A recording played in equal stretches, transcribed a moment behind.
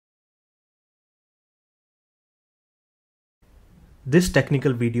This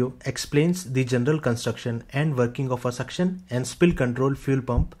technical video explains the general construction and working of a suction and spill control fuel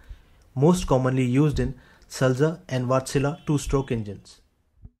pump, most commonly used in Sulzer and Wärtsilä two-stroke engines.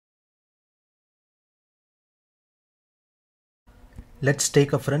 Let's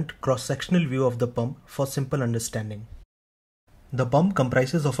take a front cross-sectional view of the pump for simple understanding. The pump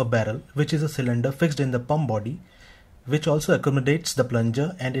comprises of a barrel, which is a cylinder fixed in the pump body, which also accommodates the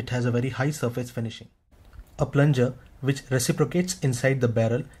plunger, and it has a very high surface finishing. A plunger which reciprocates inside the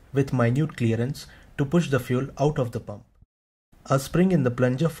barrel with minute clearance to push the fuel out of the pump. A spring in the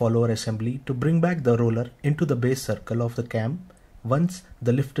plunger follower assembly to bring back the roller into the base circle of the cam once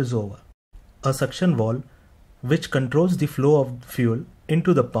the lift is over. A suction valve which controls the flow of fuel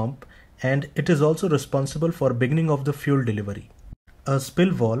into the pump, and it is also responsible for beginning of the fuel delivery. A spill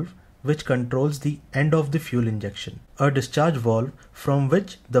valve which controls the end of the fuel injection. A discharge valve from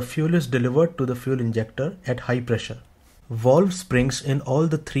which the fuel is delivered to the fuel injector at high pressure. Valve springs in all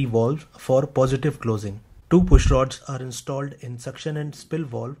the three valves for positive closing. Two push rods are installed in suction and spill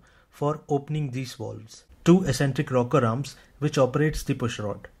valve for opening these valves. Two eccentric rocker arms which operates the push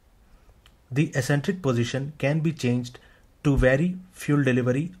rod. The eccentric position can be changed to vary fuel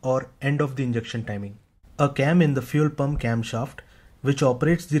delivery or end of the injection timing. A cam in the fuel pump camshaft which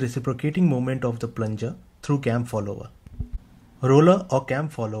operates the reciprocating movement of the plunger through cam follower. Roller or cam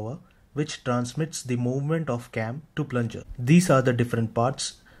follower which transmits the movement of cam to plunger. These are the different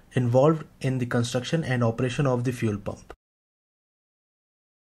parts involved in the construction and operation of the fuel pump.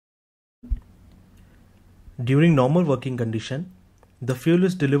 During normal working condition, the fuel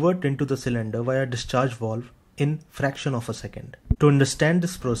is delivered into the cylinder via discharge valve in fraction of a second. To understand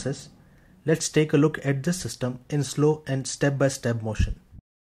this process, let's take a look at this system in slow and step-by-step motion.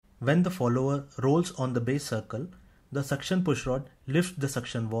 When the follower rolls on the base circle, the suction push rod lifts the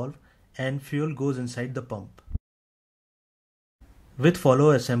suction valve and fuel goes inside the pump. With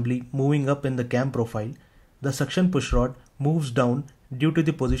follower assembly moving up in the cam profile, the suction push rod moves down due to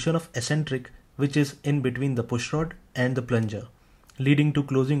the position of eccentric which is in between the push rod and the plunger, leading to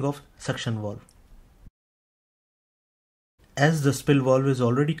closing of suction valve. As the spill valve is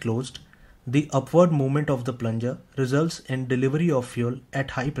already closed, the upward movement of the plunger results in delivery of fuel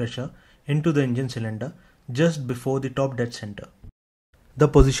at high pressure into the engine cylinder just before the top dead center. The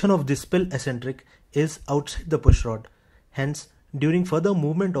position of the spill eccentric is outside the push rod. Hence, during further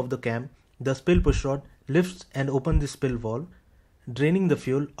movement of the cam, the spill push rod lifts and opens the spill valve, draining the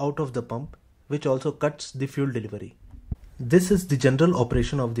fuel out of the pump, which also cuts the fuel delivery. This is the general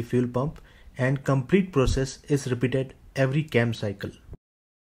operation of the fuel pump, and complete process is repeated every cam cycle.